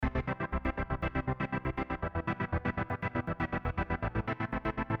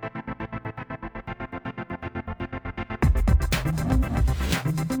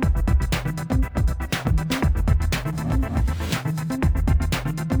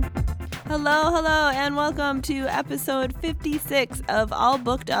Hello, and welcome to episode 56 of All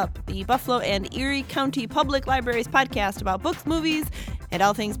Booked Up, the Buffalo and Erie County Public Libraries podcast about books, movies, and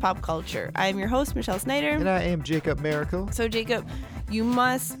all things pop culture. I am your host, Michelle Snyder. And I am Jacob Miracle. So, Jacob, you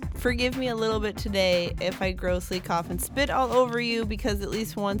must forgive me a little bit today if I grossly cough and spit all over you, because at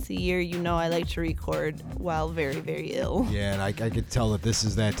least once a year, you know I like to record while very, very ill. Yeah, and I could tell that this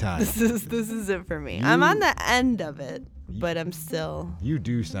is that time. This is it for me. I'm on the end of it. But I'm still... You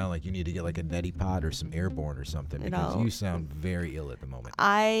do sound like you need to get like a neti pot or some Airborne or something, because you sound very ill at the moment.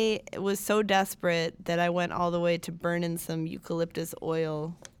 I was so desperate that I went all the way to burning some eucalyptus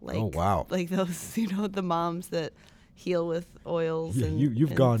oil. Like, oh, wow. Like those, the moms that heal with oils. Yeah, and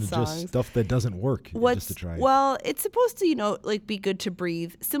you've gone to songs. just stuff that doesn't work just to try it. Well, it's supposed to, be good to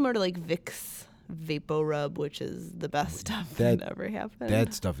breathe, similar to like Vicks VapoRub, which is the best stuff that ever happened.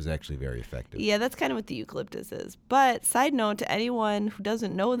 That stuff is actually very effective. Yeah, that's kind of what the eucalyptus is. But side note to anyone who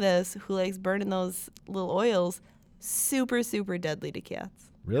doesn't know this, who likes burning those little oils, super, super deadly to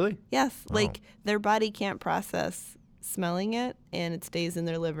cats. Really? Yes. Oh. Like their body can't process smelling it, and it stays in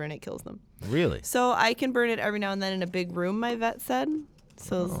their liver and it kills them. Really? So I can burn it every now and then in a big room, my vet said.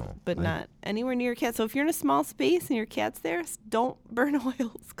 Not anywhere near your cat. So if you're in a small space and your cat's there, don't burn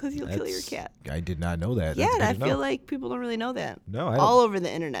oils because you'll kill your cat. I did not know that. Yeah, and I feel like people don't really know that. No, all over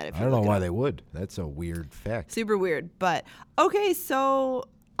the internet. If I don't know why they would. That's a weird fact. Super weird. But okay, so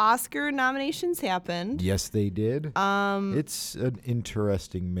Oscar nominations happened. Yes, they did. It's an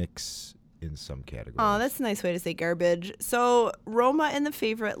interesting mix in some categories. Oh, that's a nice way to say garbage. So Roma and The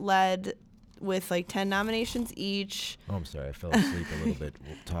Favorite led with like 10 nominations each. Oh, I'm sorry. I fell asleep a little bit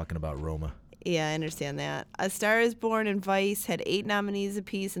talking about Roma. Yeah, I understand that. A Star is Born and Vice had 8 nominees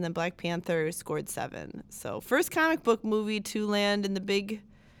apiece, and then Black Panther scored 7. So first comic book movie to land in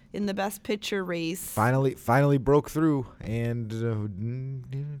the Best Picture race. Finally broke through, and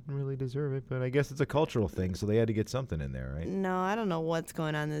didn't really deserve it, but I guess it's a cultural thing, so they had to get something in there, right? No, I don't know what's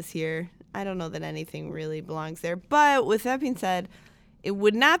going on this year. I don't know that anything really belongs there. But with that being said, it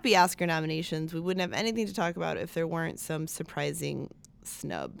would not be Oscar nominations. We wouldn't have anything to talk about if there weren't some surprising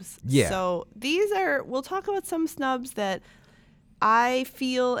snubs. Yeah. So we'll talk about some snubs that I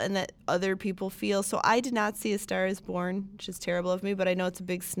feel and that other people feel. So I did not see A Star is Born, which is terrible of me, but I know it's a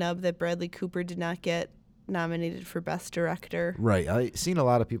big snub that Bradley Cooper did not get nominated for Best Director. Right. I've seen a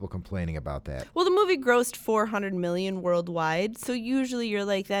lot of people complaining about that. Well, the movie grossed $400 million worldwide, so usually you're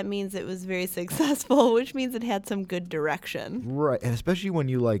like, that means it was very successful, which means it had some good direction. Right, and especially when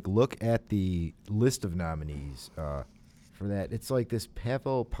you look at the list of nominees for that, it's like this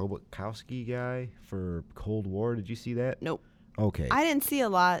Pavel Pawlikowski guy for Cold War. Did you see that? Nope. Okay. I didn't see a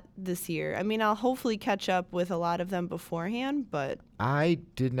lot this year. I mean, I'll hopefully catch up with a lot of them beforehand, but... I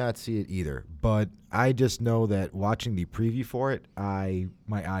did not see it either, but I just know that watching the preview for it, my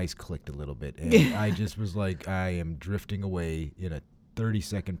eyes clicked a little bit, and I just was like, I am drifting away in a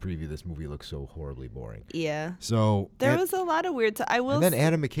 30-second preview. This movie looks so horribly boring. Yeah. So there was a lot of weird... And then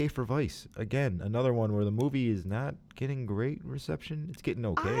Adam McKay for Vice. Again, another one where the movie is not getting great reception. It's getting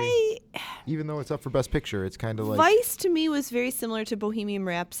okay. Even though it's up for Best Picture, it's kind of like... Vice, to me, was very similar to Bohemian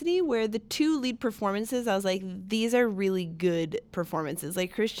Rhapsody, where the 2 lead performances, I was like, these are really good performances.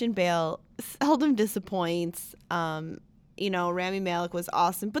 Like, Christian Bale seldom disappoints. Rami Malek was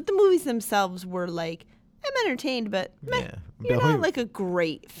awesome. But the movies themselves were like... I'm entertained, but not like a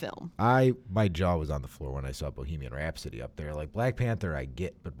great film. My jaw was on the floor when I saw Bohemian Rhapsody up there. Like Black Panther, I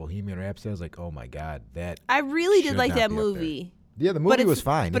get, but Bohemian Rhapsody, I was like, oh my god, that. I really did like that movie. Yeah, the movie was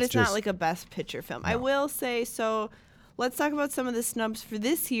fine, but it's not like a Best Picture film. No. I will say so. Let's talk about some of the snubs for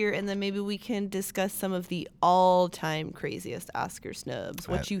this year, and then maybe we can discuss some of the all-time craziest Oscar snubs.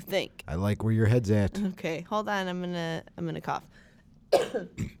 What you think? I like where your head's at. Okay, hold on. I'm gonna cough.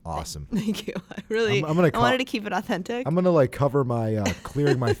 Awesome. Thank you. I wanted to keep it authentic. I'm gonna cover my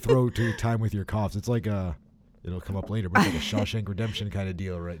clearing my throat to time with your coughs. It's like it'll come up later, but it's like a Shawshank Redemption kind of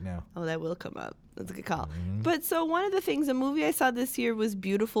deal right now. Oh, that will come up. That's a good call. Mm-hmm. But so one of the things, a movie I saw this year was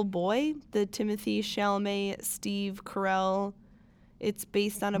Beautiful Boy, the Timothée Chalamet, Steve Carell. It's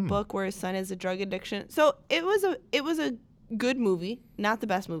based on a book where his son has a drug addiction. So it was a good movie, not the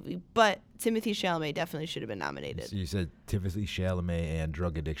best movie, but Timothée Chalamet definitely should have been nominated. So you said Timothée Chalamet and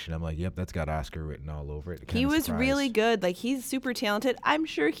drug addiction. I'm like, yep, that's got Oscar written all over it. He was really good. Like, he's super talented. I'm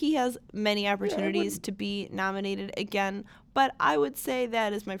sure he has many opportunities to be nominated again, but I would say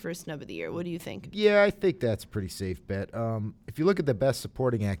that is my first snub of the year. What do you think? Yeah, I think that's a pretty safe bet. If you look at the best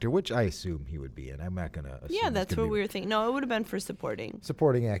supporting actor, which I assume he would be, and I'm not going to assume. Yeah, that's what we were thinking. No, it would have been for supporting.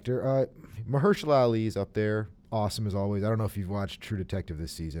 Supporting actor. Mahershala Ali's up there. Awesome as always. I don't know if you've watched True Detective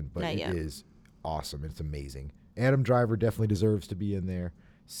this season, but it is awesome. It's amazing. Adam Driver definitely deserves to be in there.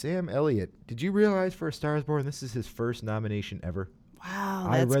 Sam Elliott. Did you realize for A Star Is Born, this is his first nomination ever? Wow,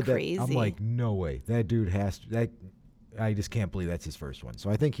 I that's read crazy. that. I'm like, no way. That dude has to. I just can't believe that's his first one. So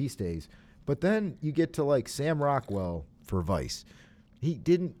I think he stays. But then you get to like Sam Rockwell for Vice. He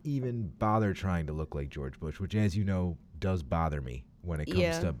didn't even bother trying to look like George Bush, which, as you know, does bother me when it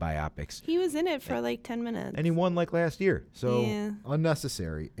comes to biopics. He was in it for like 10 minutes. And he won like last year. So Yeah.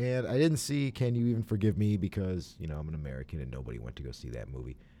 unnecessary. And I didn't see Can You Even Forgive Me because, I'm an American and nobody went to go see that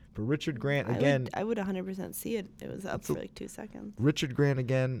movie. But Richard Grant, again. I would 100% see it. It was up for like 2 seconds. Richard Grant,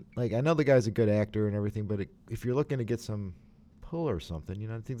 again, like, I know the guy's a good actor and everything, but if you're looking to get some pull or something,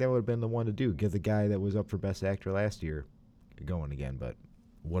 I think that would have been the one to do. Give the guy that was up for Best Actor last year going again. But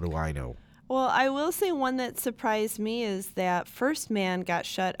what do I know? Well, I will say one that surprised me is that First Man got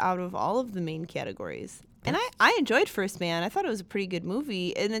shut out of all of the main categories. And I enjoyed First Man. I thought it was a pretty good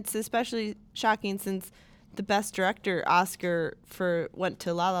movie. And it's especially shocking since the Best Director Oscar went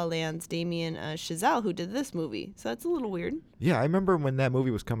to La La Land's Damien Chazelle, who did this movie. So that's a little weird. Yeah, I remember when that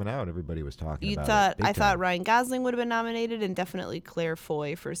movie was coming out, everybody was talking about it. I thought Ryan Gosling would have been nominated, and definitely Claire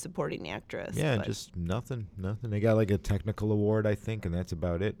Foy for supporting actress. Yeah, just nothing. They got like a technical award, I think, and that's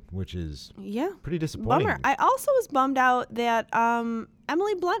about it, which is pretty disappointing. Bummer. I also was bummed out that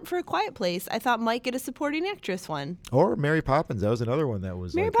Emily Blunt for A Quiet Place, I thought might get a supporting actress one. Or Mary Poppins. That was another one that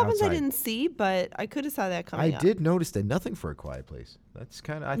was Mary like Poppins outside. I didn't see, but I could have saw that coming up. I did notice that nothing for A Quiet Place. That's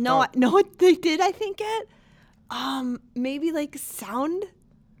kind of No, they did. I think it. Maybe like sound.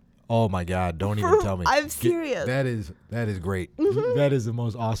 Oh my God! Don't even tell me. I'm serious. That is great. Mm-hmm. That is the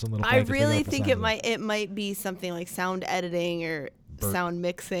most awesome little. I really think it might be something like sound editing or sound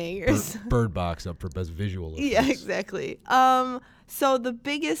mixing or Bird Box up for best visual effects. Yeah, exactly. So the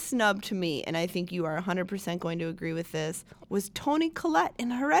biggest snub to me, and I think you are 100% going to agree with this, was Toni Collette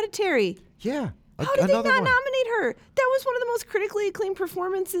in Hereditary. Yeah. How did they not nominate her? That was one of the most critically acclaimed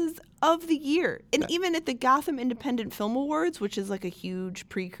performances of the year. And even at the Gotham Independent Film Awards, which is like a huge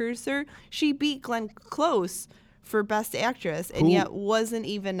precursor, she beat Glenn Close for Best Actress and yet wasn't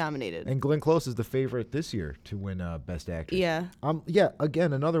even nominated. And Glenn Close is the favorite this year to win Best Actress. Yeah.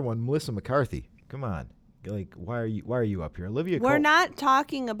 Again, another one, Melissa McCarthy. Come on. Like, why are you up here? Olivia We're not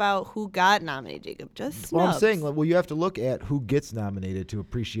talking about who got nominated, Jacob. Just snubs. Well, I'm saying, you have to look at who gets nominated to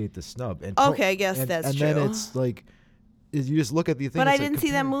appreciate the snub. And okay, I guess that's true. And then it's like, you just look at the thing. But I didn't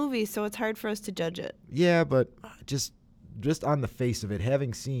see that movie, so it's hard for us to judge it. Yeah, but just on the face of it,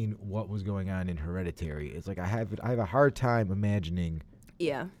 having seen what was going on in Hereditary, it's like I have a hard time imagining.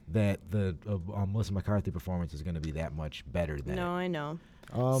 Yeah. That the Melissa McCarthy performance is going to be that much better than. No, I know.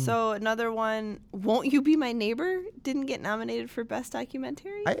 So another one, Won't You Be My Neighbor, didn't get nominated for Best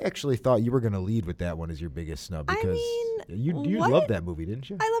Documentary. I actually thought you were going to lead with that one as your biggest snub because you loved that movie, didn't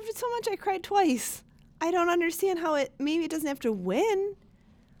you? I loved it so much I cried twice. I don't understand how maybe it doesn't have to win,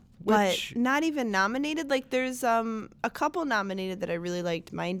 but not even nominated. Like there's a couple nominated that I really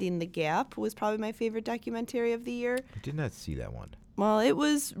liked. Minding the Gap was probably my favorite documentary of the year. I did not see that one. Well, it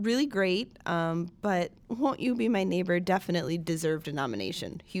was really great, but Won't You Be My Neighbor definitely deserved a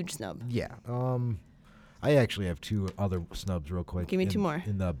nomination. Huge snub. Yeah. I actually have two other snubs real quick. Give me two more.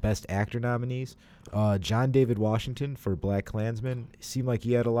 In the Best Actor nominees, John David Washington for Black Klansman seemed like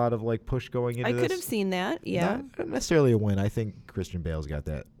he had a lot of push going into this. I could have seen that, yeah. Not necessarily a win. I think Christian Bale's got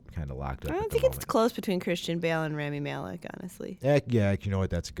that kind of locked up. I don't think it's close between Christian Bale and Rami Malek, honestly. Yeah, you know what?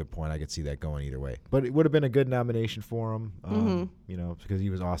 That's a good point. I could see that going either way. But it would have been a good nomination for him, because he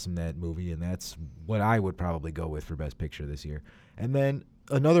was awesome in that movie, and that's what I would probably go with for Best Picture this year. And then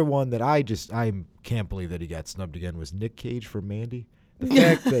another one that I can't believe that he got snubbed again was Nick Cage for Mandy. The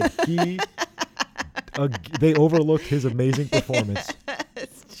fact that they overlooked his amazing performance.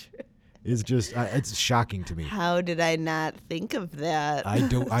 That's true. Is just it's shocking to me. How did I not think of that? I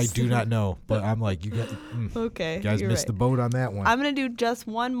do not know, but I'm like, you guys missed the boat on that one. I'm gonna do just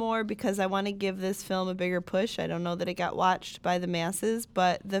one more because I want to give this film a bigger push. I don't know that it got watched by the masses,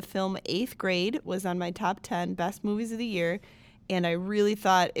 but the film 8th Grade was on my top 10 best movies of the year, and I really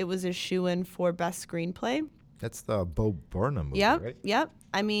thought it was a shoo-in for best screenplay. That's the Bo Burnham movie, right? Yep.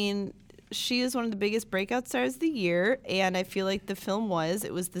 I mean, she is one of the biggest breakout stars of the year, and I feel like the film was.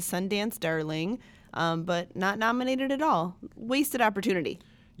 It was the Sundance darling, but not nominated at all. Wasted opportunity.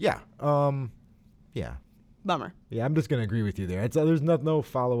 Yeah. Yeah. Bummer. Yeah, I'm just going to agree with you there. There's no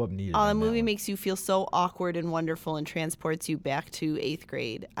follow-up needed. The movie makes you feel so awkward and wonderful and transports you back to 8th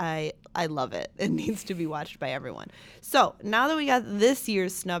grade. I love it. It needs to be watched by everyone. So now that we got this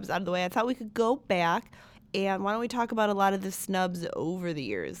year's snubs out of the way, I thought we could go back. And why don't we talk about a lot of the snubs over the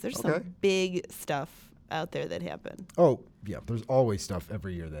years? There's some big stuff out there that happened. Oh, yeah. There's always stuff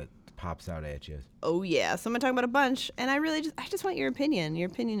every year that pops out at you? Oh yeah, so I'm gonna talk about a bunch, and I just want your opinion. Your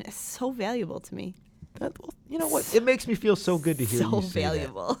opinion is so valuable to me. Well, you know what? It makes me feel so good to hear So you say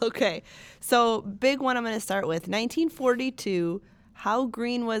valuable. Okay, so big one. I'm gonna start with 1942. How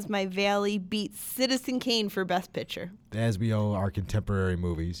Green Was My Valley beat Citizen Kane for Best Picture. that. As we all our contemporary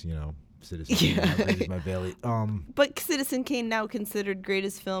movies, Citizen Kane, How Green Is My Valley. But Citizen Kane now considered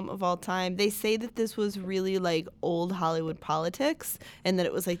greatest film of all time. They say that this was really like old Hollywood politics, and that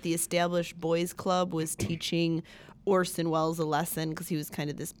it was like the established boys club was teaching Orson Welles a lesson because he was kind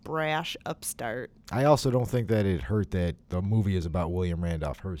of this brash upstart. I also don't think that it hurt that the movie is about William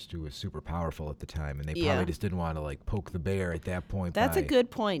Randolph Hearst, who was super powerful at the time, and they probably just didn't want to like poke the bear at that point. That's a by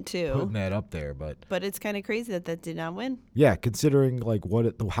good point too. putting that up there, but But it's kind of crazy that did not win. yeah, considering like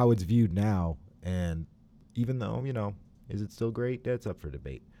how it's viewed now, and even though is it still great? That's up for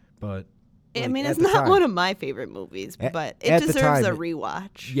debate. But I like, mean, at it's the not time- one of my favorite movies, but it at the deserves a time,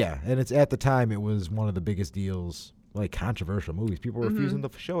 rewatch. Yeah, and it's at the time it was one of the biggest deals, like controversial movies. People were refusing to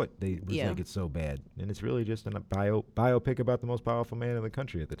show it. They was like it's so bad, and it's really just a biopic about the most powerful man in the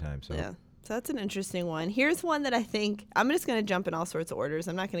country at the time. So Yeah. So that's an interesting one. Here's one that I think I'm just going to jump in all sorts of orders.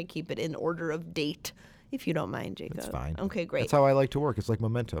 I'm not going to keep it in order of date, if you don't mind, Jacob. that's fine. Okay, great. That's how I like to work. It's like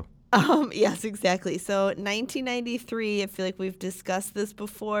Memento. Yes, exactly. So 1993, I feel like we've discussed this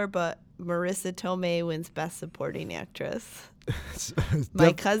before, but Marissa Tomei wins Best Supporting Actress.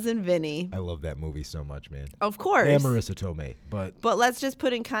 My Cousin Vinny. I love that movie so much, man. Of course. And Marissa Tomei, but let's just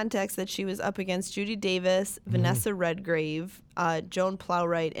put in context that she was up against Judi Davis, Vanessa Redgrave, Joan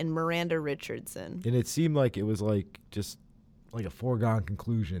Plowright, and Miranda Richardson. and it seemed like it was like just like a foregone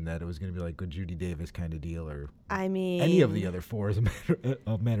conclusion that it was going to be like a Judi Davis kind of deal, or I mean, any of the other four, as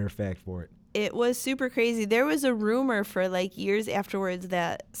a matter of fact, for it. it was super crazy. There was a rumor for like years afterwards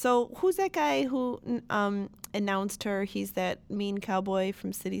that, so who's that guy who announced her? He's that mean cowboy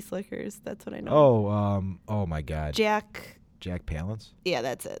from City Slickers. That's what I know. Oh my God, Jack Palance. Yeah,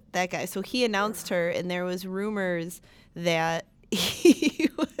 that's it. That guy. So he announced her, and there was rumors that he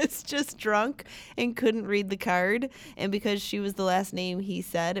was just drunk and couldn't read the card, and because she was the last name he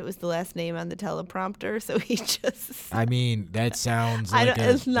said, it was the last name on the teleprompter, so he just I mean, that sounds I like don't,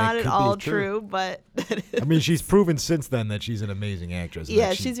 it's not at all true, but I mean, she's proven since then that she's an amazing actress. and yeah,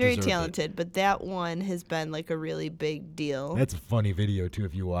 that she she's very deserved it. talented, but that one has been like a really big deal. That's a funny video too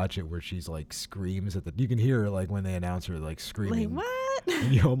if you watch it, where she's like screams at the. You can hear her like when they announce her like screaming. Like, what?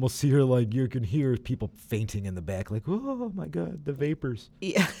 And you almost see her like you can hear people fainting in the back, like, oh my God, the vapors.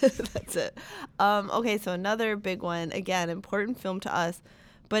 Yeah, that's it. Okay, so another big one, again, important film to us.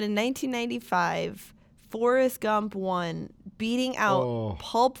 But in 1995, Forrest Gump won, beating out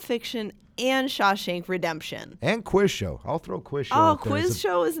Pulp Fiction and Shawshank Redemption. And Quiz Show. I'll throw Quiz Show. Oh, out there as Quiz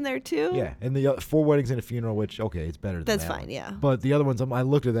Show is in there too? Yeah, and the Four Weddings and a Funeral, which, okay, it's better than That's that fine, one. yeah. But the other ones, I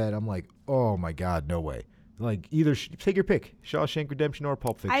looked at that, I'm like, oh my God, no way. Like, either take your pick, Shawshank Redemption or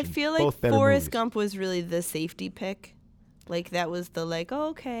Pulp Fiction. I feel like Both better Forrest movies. Gump was really the safety pick. Like, that was the like,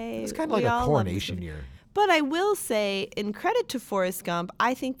 okay. It's kind of we like a all love coronation this. year. But I will say, in credit to Forrest Gump,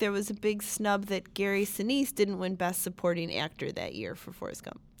 I think there was a big snub that Gary Sinise didn't win Best Supporting Actor that year for Forrest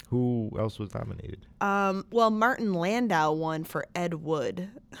Gump. Who else was nominated? Well, Martin Landau won for Ed Wood.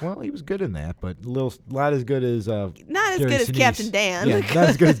 Well, he was good in that, but not as good as Not as Gary good as Sinise. Captain Dan. Yeah, not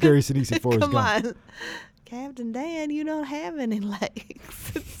as good as Gary Sinise and Forrest Come Gump. on. Captain Dan, you don't have any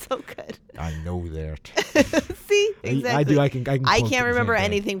legs. It's so good. I know that. See? Exactly. I do. I can quote I the can't remember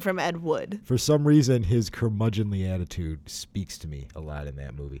example. anything from Ed Wood. For some reason, his curmudgeonly attitude speaks to me a lot in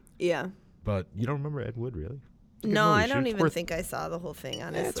that movie. Yeah. But you don't remember Ed Wood, really? It's a good No, movie. I don't It's even worth- think I saw the whole thing,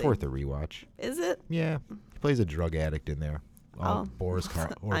 honestly. Yeah, it's worth a rewatch. Is it? Yeah, he plays a drug addict in there. Oh. Boris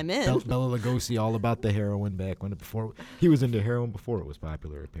Karloff. Or I'm in. Bela Lugosi, all about the heroin back when before he was into heroin before it was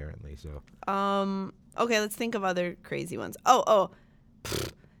popular, apparently. So Okay, let's think of other crazy ones.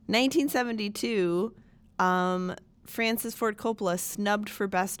 1972, Francis Ford Coppola snubbed for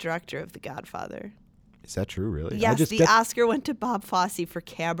Best Director of The Godfather. is that true? Really? Yes, the Oscar went to Bob Fosse for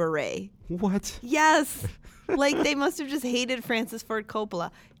Cabaret. What? Yes. Like, they must have just hated Francis Ford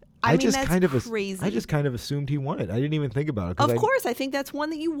Coppola. I mean, that's crazy. I just kind of assumed he won it. I didn't even think about it. 'Cause Of course, I think that's one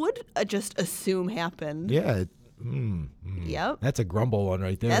that you would just assume happened. Yeah. Yep. That's a grumble one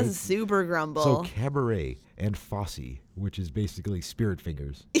right there. That's a super grumble. So Cabaret and Fosse, which is basically Spirit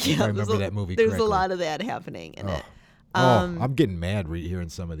Fingers. If I there's remember that movie There's correctly. a lot of that happening in it. I'm getting mad hearing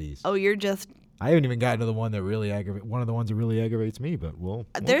some of these. Oh, you're just... I haven't even gotten to the one that really one of the ones that really aggravates me, but we'll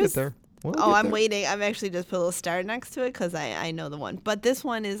get There's- there. We'll Oh, get I'm there. waiting. I'm actually just put a little star next to it because I know the one. But this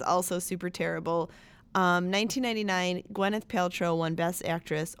one is also super terrible. 1999, Gwyneth Paltrow won Best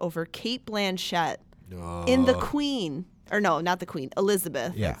Actress over Cate Blanchett in The Queen. Or no, not the Queen.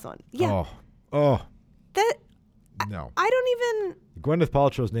 Elizabeth. Yeah. That's the one. Yeah. Oh. That No. I don't even. Gwyneth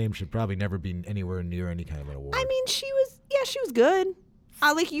Paltrow's name should probably never be anywhere near any kind of an award. I mean, she was good.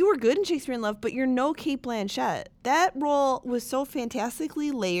 Like, you were good in Shakespeare in Love, but you're no Cate Blanchett. That role was so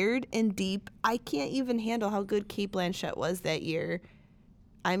fantastically layered and deep. I can't even handle how good Cate Blanchett was that year.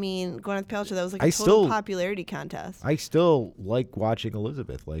 I mean, Gwyneth Paltrow, that was like a total popularity contest. I still like watching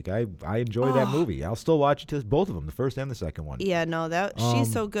Elizabeth. Like, I enjoy that movie. I'll still watch it to both of them, the first and the second one. Yeah, no,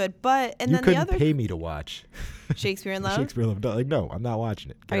 she's so good. But, and you then couldn't the other. pay me to watch Shakespeare in Love? Shakespeare in Love. Like, no, I'm not watching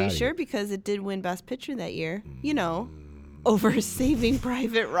it. Get Are you outta sure? here. Because it did win Best Picture that year. You know, over Saving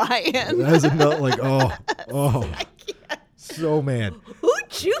Private Ryan. That's so mad. Who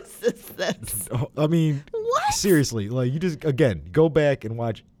chooses this? I mean, What? seriously, like, you just, again, go back and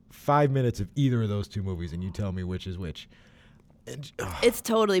watch 5 minutes of either of those two movies and you tell me which is which. And, It's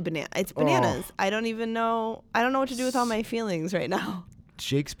totally It's bananas. I don't even know. I don't know what to do with all my feelings right now.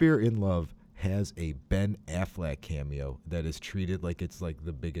 Shakespeare in Love has a Ben Affleck cameo that is treated like it's like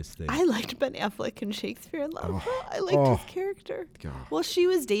the biggest thing. I liked Ben Affleck in Shakespeare in Love. I liked his character. God. Well, she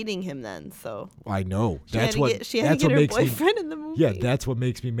was dating him then, so I know. she had to get her boyfriend in the movie. Yeah, that's what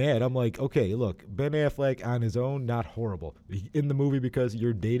makes me mad. I'm like, okay, look, Ben Affleck on his own, not horrible. In the movie because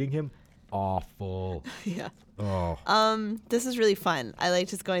you're dating him, awful. Yeah. Oh. This is really fun. I like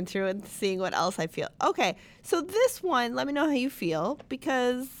just going through and seeing what else I feel. Okay, so this one, let me know how you feel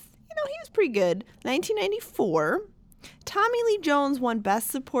because, he was pretty good. 1994, Tommy Lee Jones won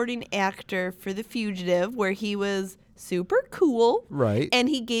Best Supporting Actor for The Fugitive, where he was super cool. Right. And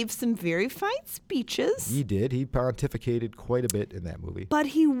he gave some very fine speeches. He did. He pontificated quite a bit in that movie. But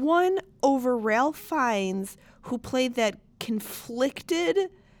he won over Ralph Fiennes, who played that conflicted,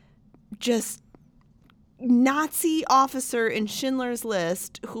 just Nazi officer in Schindler's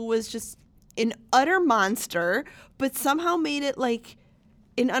List, who was just an utter monster, but somehow made it like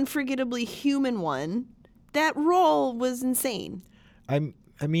an unforgettably human one. That role was insane. I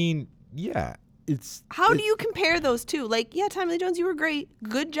mean, yeah. How do you compare those two? Like, yeah, Tommy Lee Jones, you were great.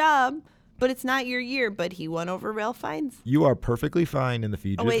 Good job. But it's not your year. But he won over Ralph Fiennes. You are perfectly fine in The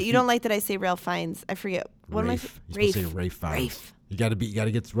Fugitive. Oh, wait, you don't like that I say Ralph Fiennes. I forget. What Rafe. am I? You're supposed to say Rafe Fiennes. Rafe. You got to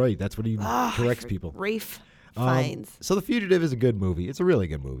get it right. That's what he corrects people. Rafe Fiennes. So The Fugitive is a good movie. It's a really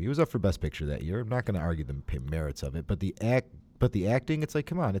good movie. It was up for Best Picture that year. I'm not going to argue the merits of it, but the acting, it's like,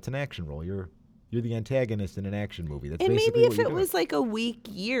 come on, it's an action role. You're the antagonist in an action movie. That's And basically maybe what if you're it doing. was like a weak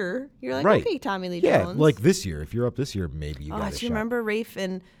year, you're like, Right. okay, Tommy Lee Yeah, Jones. like this year. If you're up this year, maybe you got a do shot. you remember Rafe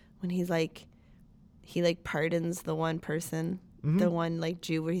and when he's like, he like pardons the one person, the one like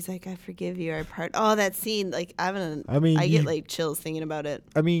Jew, where he's like, I forgive you, I pardon. Oh, that scene, like I get like chills thinking about it.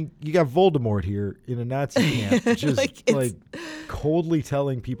 I mean, you got Voldemort here in a Nazi camp, just like coldly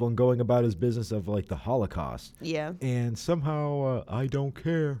telling people and going about his business of like the Holocaust. Yeah. And somehow, I don't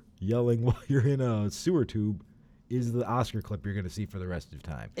care, yelling while you're in a sewer tube is the Oscar clip you're going to see for the rest of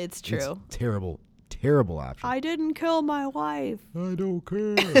time. It's true. It's terrible option. I didn't kill my wife. I don't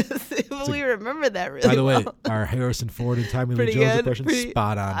care. We remember that really By the way, well. our Harrison Ford and Tommy Lee Pretty Jones good, impression,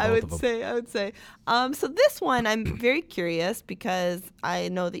 spot on, I both of them. would say. So this one, I'm very curious because I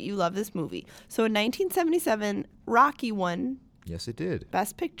know that you love this movie. So in 1977, Rocky won Yes, it did.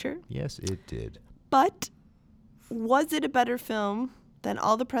 Best Picture. Yes, it did. But was it a better film than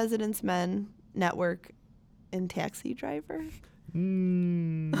All the President's Men, Network, and Taxi Driver?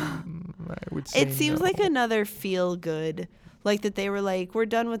 I would say It seems no. like another feel-good, like that they were like, we're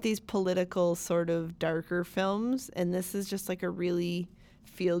done with these political sort of darker films, and this is just like a really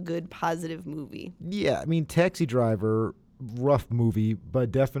feel-good, positive movie. Yeah, I mean, Taxi Driver, rough movie,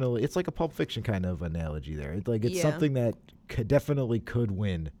 but definitely, it's like a Pulp Fiction kind of analogy there. It's something that definitely could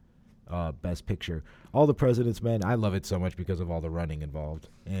win Best Picture. All the President's Men, I love it so much because of all the running involved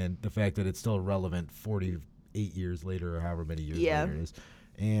and the fact that it's still relevant 48 years later or however many years later it is.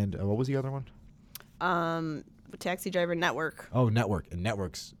 And what was the other one? Taxi Driver, Network. Oh, Network. And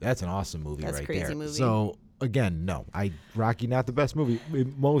Network's, that's an awesome movie That's right a crazy there. movie. So, again, no. Rocky, not the best movie.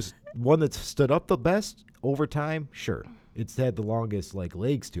 One that's stood up the best over time, sure. It's had the longest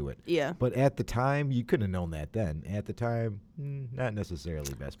legs to it. Yeah. But at the time, you couldn't have known that then. At the time, not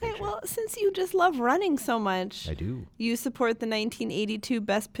necessarily Best Picture. Okay, well, since you just love running so much, I do. You support the 1982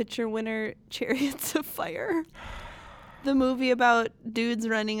 Best Picture winner, Chariots of Fire? The movie about dudes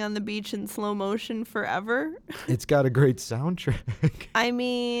running on the beach in slow motion forever? It's got a great soundtrack. I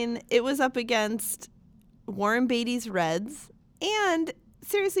mean, it was up against Warren Beatty's Reds and,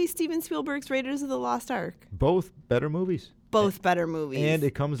 seriously, Steven Spielberg's Raiders of the Lost Ark. Both better movies. Both better movies. And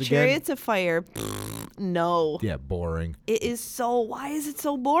it comes again. Chariots of Fire, no. Yeah, boring. It is so, why is it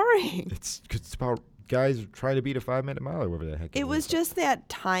so boring? It's about guys try to beat a 5-minute mile or whatever the heck It was just that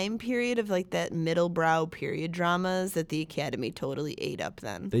time period of like that middle brow period dramas that the Academy totally ate up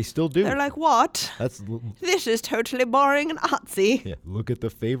then. They still do. They're like, what? This is totally boring and artsy. Yeah, look at The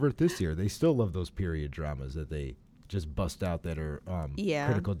Favorite this year. They still love those period dramas that they just bust out that are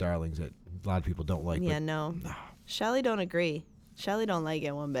critical darlings that a lot of people don't like. Yeah, no. Shelley don't agree. Shelley don't like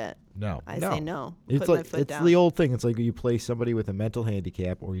it one bit. No. I say no. It's Put my foot down. the old thing. It's like you play somebody with a mental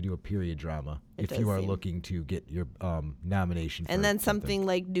handicap or you do a period drama It if you does are seem- looking to get your nomination. And for then something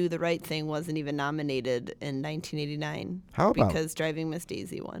like Do the Right Thing wasn't even nominated in 1989. How about- Because Driving Miss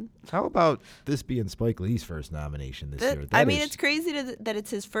Daisy won. How about this being Spike Lee's first nomination this year? I mean, it's crazy that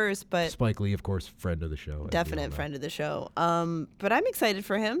it's his first, but Spike Lee, of course, friend of the show. definite friend of the show. But I'm excited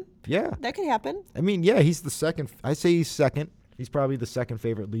for him. Yeah. That could happen. I mean, yeah, he's the second. I say he's second. He's probably the second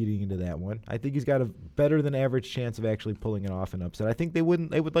favorite leading into that one. I think he's got a better than average chance of actually pulling it off and upset. I think they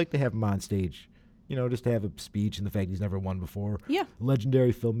would like to have him on stage, just to have a speech and the fact he's never won before. Yeah.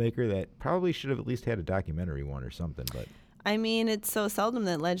 Legendary filmmaker that probably should have at least had a documentary one or something. But I mean, it's so seldom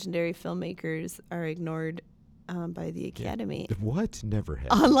that legendary filmmakers are ignored by the Academy. What? Never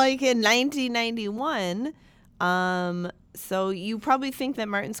happened. Unlike in 1991. So you probably think that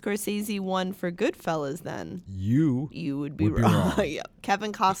Martin Scorsese won for Goodfellas then. You would be would be wrong. wrong. Yeah.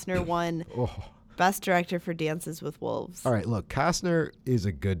 Kevin Costner won Best Director for Dances with Wolves. All right, look, Costner is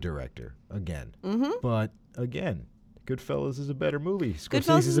a good director, again. Mm-hmm. But, again, Goodfellas is a better movie.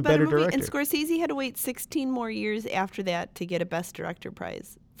 Goodfellas is a better movie, director. and Scorsese had to wait 16 more years after that to get a Best Director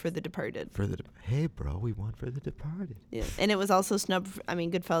prize for The Departed. Hey, bro, we won for The Departed. Yeah. And it was also snubbed.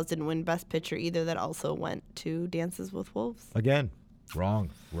 Goodfellas didn't win Best Picture either. That also went to Dances with Wolves. Again, wrong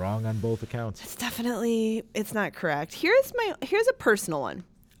on both accounts. It's not correct. Here's a personal one.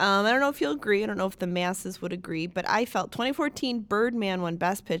 I don't know if you'll agree. I don't know if the masses would agree, but I felt 2014 Birdman won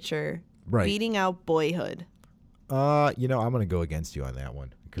Best Picture, beating out Boyhood. I'm gonna go against you on that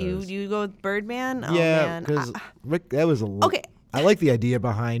one. You go with Birdman? Oh, yeah, man. because Rick, that was a little. Okay. I like the idea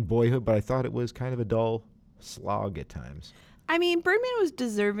behind Boyhood, but I thought it was kind of a dull slog at times. I mean, Birdman was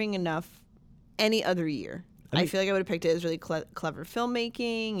deserving enough any other year. I feel like I would have picked it as really clever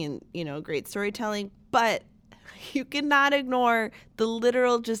filmmaking and, great storytelling. But you cannot ignore the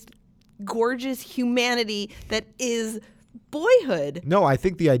literal just gorgeous humanity that is Boyhood. No, I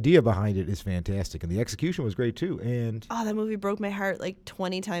think the idea behind it is fantastic, and the execution was great, too. And that movie broke my heart like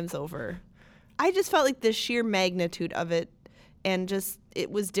 20 times over. I just felt like the sheer magnitude of it and just it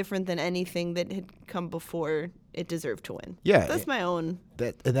was different than anything that had come before it deserved to win. Yeah. That's my own.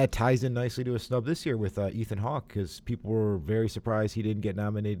 That ties in nicely to a snub this year with Ethan Hawke, because people were very surprised he didn't get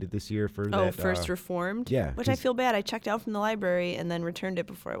nominated this year for that. First Reformed? Yeah. Which I feel bad. I checked out from the library and then returned it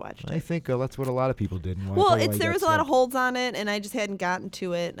before I watched it. I think that's what a lot of people did. Well, there was a lot of holds on it, and I just hadn't gotten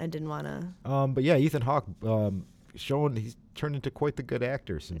to it, and I didn't want to. But yeah, Ethan Hawke he's turned into quite the good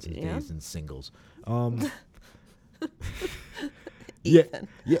actor since his days in Singles. Ethan.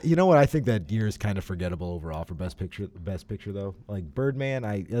 Yeah. You know what? I think that year is kind of forgettable overall for Best Picture though. Like Birdman,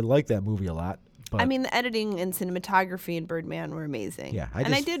 I like that movie a lot. But the editing and cinematography in Birdman were amazing. Yeah,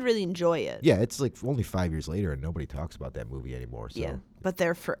 I did really enjoy it. Yeah, it's like only 5 years later, and nobody talks about that movie anymore. So. Yeah, but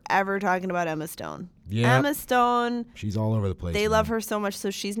they're forever talking about Emma Stone. Yeah, Emma Stone. She's all over the place. They love her so much.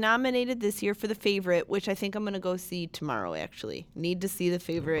 So she's nominated this year for The Favorite, which I think I'm going to go see tomorrow, actually. Need to see The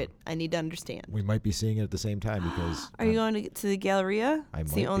Favorite. I need to understand. We might be seeing it at the same time because... Are you going to the Galleria?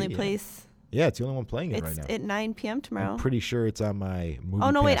 It's the only place... Yeah, it's the only one playing it right now. It's at 9 p.m. tomorrow. I'm pretty sure it's on my movie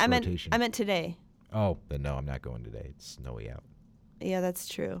Oh, no, wait. I rotation. meant today. Oh, then no, I'm not going today. It's snowy out. Yeah, that's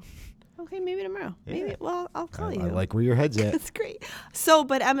true. Okay, maybe tomorrow. Yeah. Maybe. Well, I'll call you. I like where your head's at. That's great. So,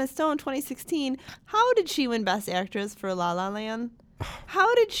 but Emma Stone, 2016, how did she win Best Actress for La La Land?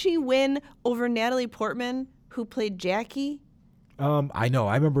 How did she win over Natalie Portman, who played Jackie? I know.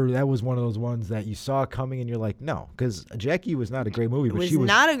 I remember that was one of those ones that you saw coming and you're like, no, because Jackie was not a great movie. But she was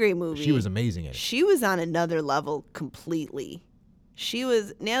not a great movie. She was amazing in it. She was on another level completely.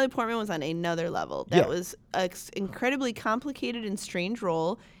 Natalie Portman was on another level. That was an incredibly complicated and strange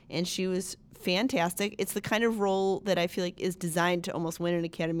role, and she was fantastic. It's the kind of role that I feel like is designed to almost win an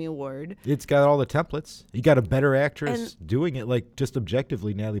Academy Award. It's got all the templates. You got a better actress doing it. Like, just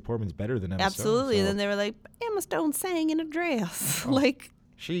objectively, Natalie Portman's better than Emma Stone. Absolutely. And then they were like, Emma Stone sang in a dress.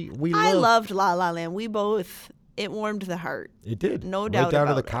 I loved La La Land. We both... It warmed the heart. It did. No doubt right down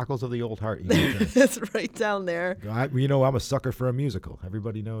about to it. the cockles of the old heart. It's right down there. I'm a sucker for a musical.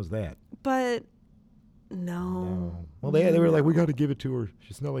 Everybody knows that. But no. Well, they were like, we got to give it to her.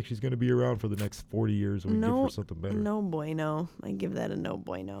 It's not like she's going to be around for the next 40 years. We give her something better. No bueno. I give that a no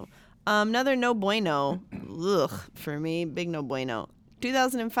bueno. Another no bueno. Ugh, for me, big no bueno.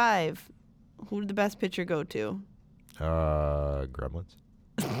 2005. Who did the best picture go to? Gremlins.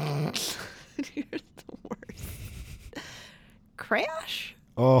 You're the worst. Crash?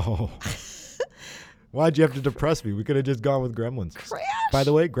 Oh. Why'd you have to depress me? We could have just gone with Gremlins. Crash? By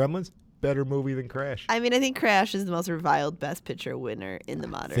the way, Gremlins, better movie than Crash. I mean, I think Crash is the most reviled Best Picture winner in the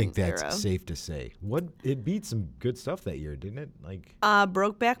modern I think that's era. safe to say. It beat some good stuff that year, didn't it? Like,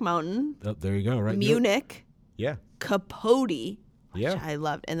 Brokeback Mountain, oh, there you go, right? Munich, Yeah. Capote, which Yeah. I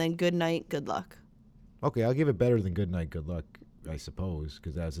loved, and then Good Night, Good Luck. Okay, I'll give it better than Good Night, Good Luck, I suppose,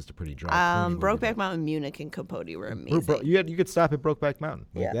 because that was just a pretty dry. Clooney movie. Brokeback Mountain, Munich, and Capote were amazing. You could stop at Brokeback Mountain.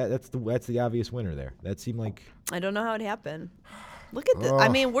 Like Yeah. that's the obvious winner there. That seemed like I don't know how it happened. Look at this. I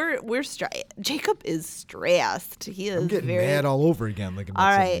mean, we're Jacob is stressed. He is I'm getting very mad all over again. Like all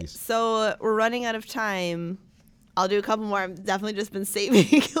right. So we're running out of time. I'll do a couple more. I've definitely just been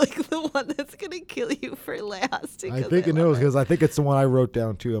saving like the one that's gonna kill you for last. I think it knows because I think it's the one I wrote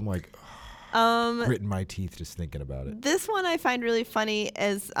down too. I'm like, Um, gritting my teeth just thinking about it. This one I find really funny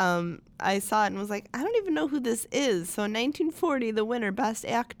as I saw it and was like, I don't even know who this is. So in 1940, the winner, Best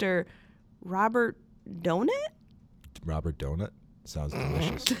Actor, Robert Donut? Robert Donut sounds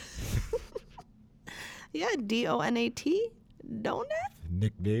delicious. Yeah, D-O-N-A-T? Donut?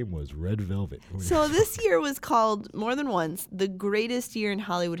 Nickname was Red Velvet. So this year was called, more than once, the greatest year in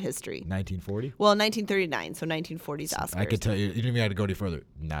Hollywood history. 1940? Well, 1939, so 1940's Oscars. I could tell you didn't even have to go any further.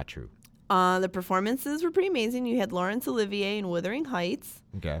 Not true. The performances were pretty amazing. You had Laurence Olivier in Wuthering Heights,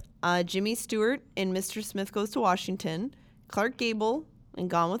 Okay. Jimmy Stewart in Mr. Smith Goes to Washington, Clark Gable in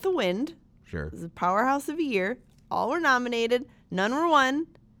Gone with the Wind. Sure. It was a powerhouse of a year. All were nominated. None were won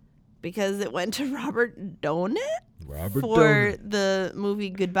because it went to Robert Donut Robert for Donut. the movie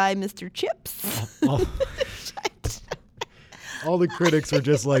Goodbye, Mr. Chips. All the critics were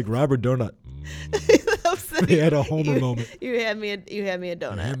just like Robert Donut. So They had a Homer moment. You had me a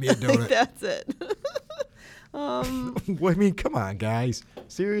donut. Hand me a donut. Like, that's it. Well, I mean, come on, guys.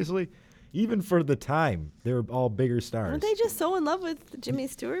 Seriously? Even for the time, they were all bigger stars. Weren't they just so in love with Jimmy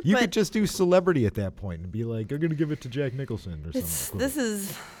Stewart? You But could just do celebrity at that point and be like, "I'm gonna give it to Jack Nicholson" or something.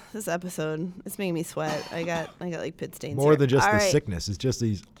 this episode. It's making me sweat. I got like pit stains. More here. than just All the right. sickness. It's just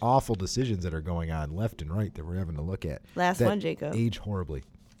these awful decisions that are going on left and right that we're having to look at. Last that one, Jacob. Age horribly.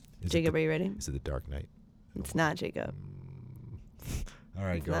 Jacob, are you ready? Is it The Dark Knight? It's not Jacob. All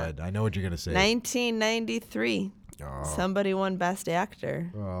right, go not. ahead. I know what you're gonna say. 1993. Oh. Somebody won Best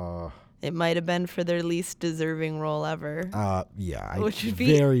Actor. It might have been for their least deserving role ever. Yeah, Which would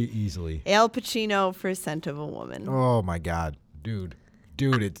be- very easily. Al Pacino for Scent of a Woman. Oh my God, dude,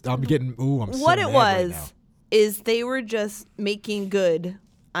 I'm getting. I'm so What it mad was right now. is they were just making good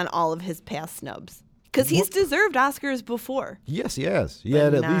on all of his past snubs. Because he's deserved Oscars before. Yes, he has. He But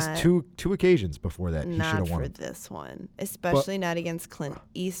had at least not- two occasions before that he should Not have for won. this one. Especially not against Clint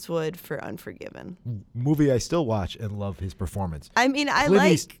Eastwood for Unforgiven. Movie I still watch and love his performance. I mean, I Clint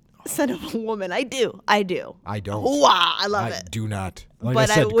like East- Son of a Woman. I do. I don't. Wow, I love I it. do not. Like But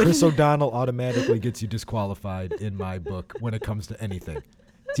I I said, Chris wouldn't- O'Donnell automatically gets you disqualified in my book when it comes to anything.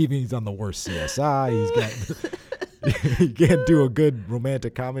 Even he's on the worst CSI. He's got. He can't do a good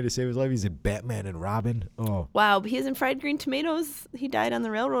romantic comedy to save his life. He's in Batman and Robin. Oh, Wow, but he's in Fried Green Tomatoes. He died on the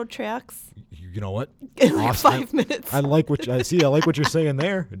railroad tracks you know what? in like Awesome. 5 minutes. I like what I see. I like what you're saying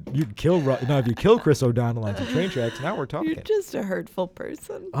there. You kill now if you kill Chris O'Donnell on some train tracks. Now we're talking. You're just a hurtful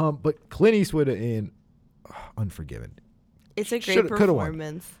person. But Clint Eastwood in Unforgiven. It's a great Coulda won.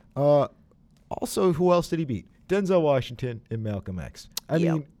 performance. Also, who else did he beat? Denzel Washington and Malcolm X. I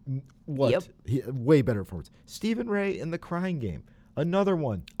Yep. mean, what? Yep. Way better performance. Stephen Ray in The Crying Game. Another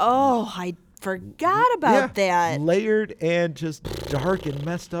one. Oh, I forgot about that. Layered and just dark and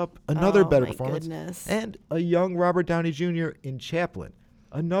messed up. Another Oh, better my performance. goodness. And a young Robert Downey Jr. in Chaplin.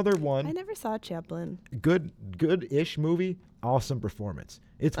 Another one. I never saw Chaplin. Good-ish movie. Awesome performance.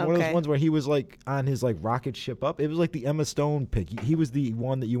 It's one of Okay. those ones where he was like on his like rocket ship up. It was like the Emma Stone pick. He was the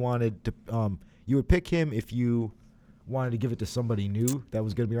one that you wanted to. You would pick him if you wanted to give it to somebody new that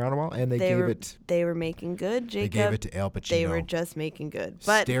was going to be around a while, and They were making good, They Jacob. gave it to Al Pacino. They were just making good.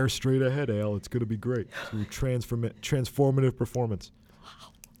 But Stare straight ahead, Al. It's going to be great. It's going to be transformative performance.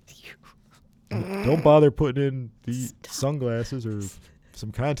 Don't bother putting in the sunglasses or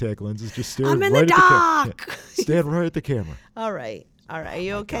some contact lenses. Just stare I'm in right the at the camera. dark. Stand right at the camera. All right. Are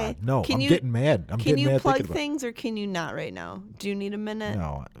you okay? God, no, Can I'm you, getting mad. I'm Can getting you mad plug thinking about it. things or can you not right now? Do you need a minute?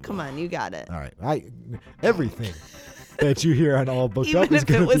 No. Come on, you got it. All right. Everything. that you hear on All Booked Up Even is if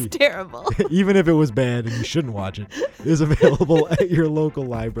it going to was be terrible. even if it was bad and you shouldn't watch it, is available at your local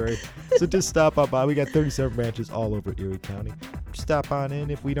library. So just stop on by. We got 37 branches all over Erie County. Just stop on in.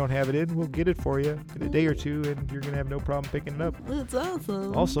 If we don't have it in, we'll get it for you in a day or two, and you're going to have no problem picking it up. That's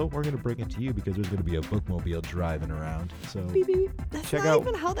awesome. Also, we're going to bring it to you because there's going to be a bookmobile driving around. So Beep, beep, beep. That's check not out-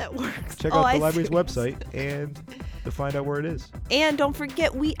 even how that works. check Oh, out I the library's see. website and to find out where it is. And don't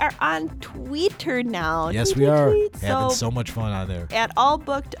forget, we are on Twitter now. Yes, Tweet, we tweet, are tweet. having So so much fun on there. at All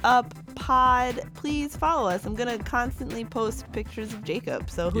Booked Up Pod, please follow us. I'm gonna constantly post pictures of Jacob.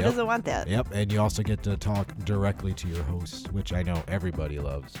 So who Yep. doesn't want that? Yep, and you also get to talk directly to your host, which I know everybody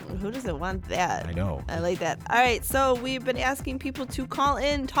loves. Who doesn't want that? I know. I like that. All right, so we've been asking people to call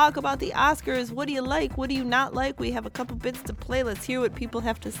in, talk about the Oscars. What do you like? What do you not like? We have a couple bits to play. Let's hear what people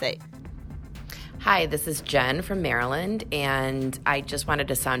have to say. Hi, this is Jen from Maryland, and I just wanted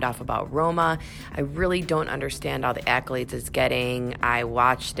to sound off about Roma. I really don't understand all the accolades it's getting. I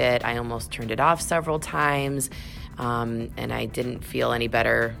watched it. I almost turned it off several times, and I didn't feel any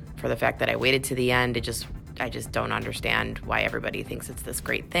better for the fact that I waited to the end. I just don't understand why everybody thinks it's this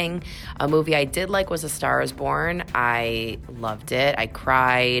great thing. A movie I did like was A Star is Born. I loved it. I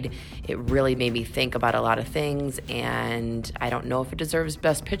cried. It really made me think about a lot of things, and I don't know if it deserves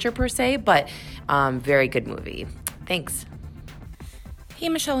Best Picture per se, but very good movie. Thanks. Hey,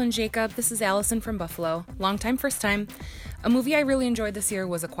 Michelle and Jacob. This is Allison from Buffalo. Long time, first time. A movie I really enjoyed this year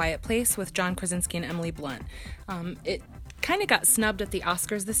was A Quiet Place with John Krasinski and Emily Blunt. It kind of got snubbed at the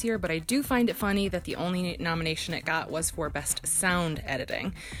Oscars this year, but I do find it funny that the only nomination it got was for Best Sound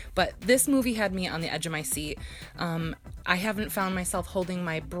Editing. But this movie had me on the edge of my seat. I haven't found myself holding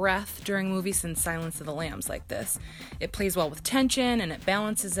my breath during movies since Silence of the Lambs like this. It plays well with tension, and it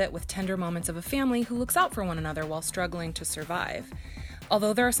balances it with tender moments of a family who looks out for one another while struggling to survive.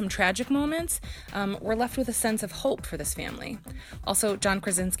 Although there are some tragic moments, we're left with a sense of hope for this family. Also, John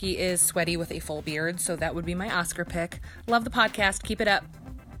Krasinski is sweaty with a full beard, so that would be my Oscar pick. Love the podcast. Keep it up.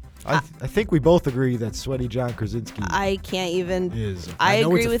 I think we both agree that sweaty John Krasinski I can't even. is. I know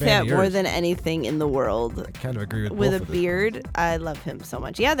agree it's a with fan that of more yours. than anything in the world. I kind of agree with With both a of them. beard, I love him so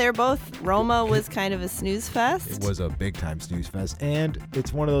much. Yeah, they're both. Roma was kind of a snooze fest. It was a big time snooze fest, and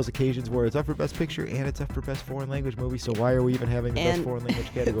it's one of those occasions where it's up for Best Picture and it's up for Best Foreign Language Movie. So why are we even having the Best And Foreign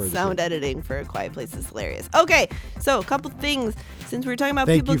Language category? this Sound year? editing for A Quiet Place is hilarious. Okay, so a couple things since we're talking about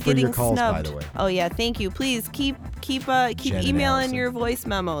Thank people you for getting your calls, by snubbed. the way. Oh yeah, thank you. Please keep Jen and emailing Allison. your voice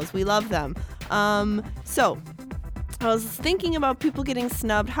memos. We love them. So I was thinking about people getting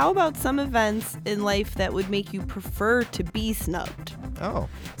snubbed. How about some events in life that would make you prefer to be snubbed? Oh,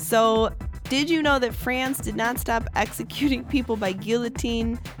 So, did you know that France did not stop executing people by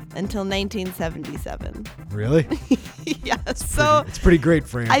guillotine until 1977? really? Yes. So, It's pretty great,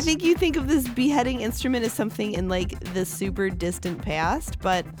 France. I think you think of this beheading instrument as something in like the super distant past,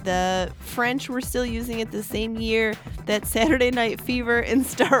 but the French were still using it the same year that Saturday Night Fever and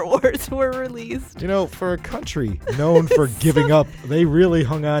Star Wars were released. You know, for a country known for giving up, they really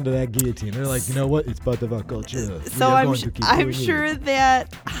hung on to that guillotine. They're like, you know what? It's part of our culture. So We are I'm going to keep I'm doing sure it.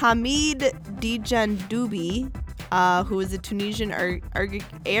 that Hamid Djandoubi, who is a Tunisian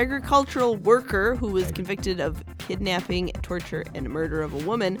agricultural worker who was convicted of kidnapping, torture, and murder of a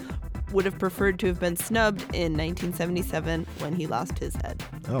woman, would have preferred to have been snubbed in 1977 when he lost his head.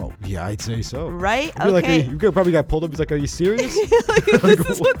 Oh, yeah, I'd say so. Right? I feel like Okay. you probably got pulled up. He's like, are you serious? Like, this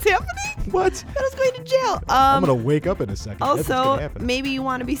is what's happening? What? I was going to jail. I'm going to wake up in a second. That's what's Also, gonna happen. maybe you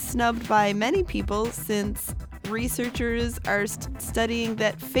want to be snubbed by many people since researchers are studying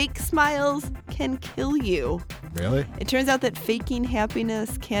that fake smiles can kill you. Really? It turns out that faking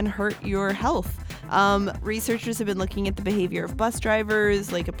happiness can hurt your health. Researchers have been looking at the behavior of bus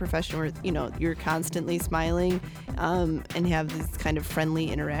drivers, like a profession where, you're constantly smiling and have these kind of friendly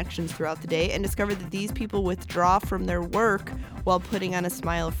interactions throughout the day, and discovered that these people withdraw from their work while putting on a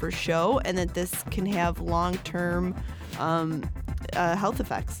smile for show, and that this can have long-term health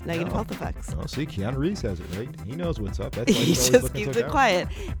effects, negative Oh. health effects. Oh, see, Keanu Reeves has it right. He knows what's up. That's why He he's always just looking keeps so it down. quiet.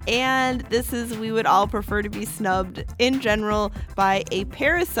 And we would all prefer to be snubbed in general by a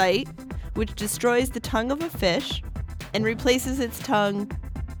parasite which destroys the tongue of a fish and replaces its tongue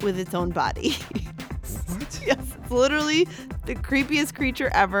with its own body. What? Yes, it's literally the creepiest creature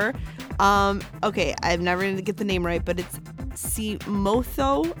ever. Okay, I'm never going to get the name right, but it's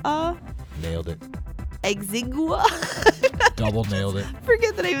Cimotho Nailed it. exigua. Double nailed it.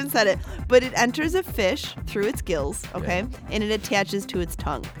 Forget that I even said it. But it enters a fish through its gills, okay? And it attaches to its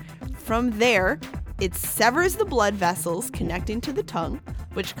tongue. From there, it severs the blood vessels connecting to the tongue,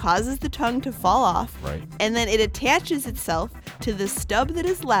 which causes the tongue to fall off. Right. And then it attaches itself to the stub that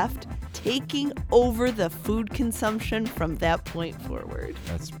is left, taking over the food consumption from that point forward.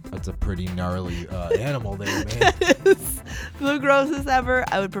 That's a pretty gnarly animal there, man. It's the grossest ever.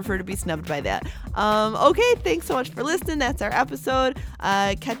 I would prefer to be snubbed by that. Okay, thanks so much for listening. That's our episode.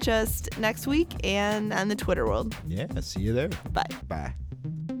 Catch us next week and on the Twitter world. Yeah, see you there. Bye. Bye.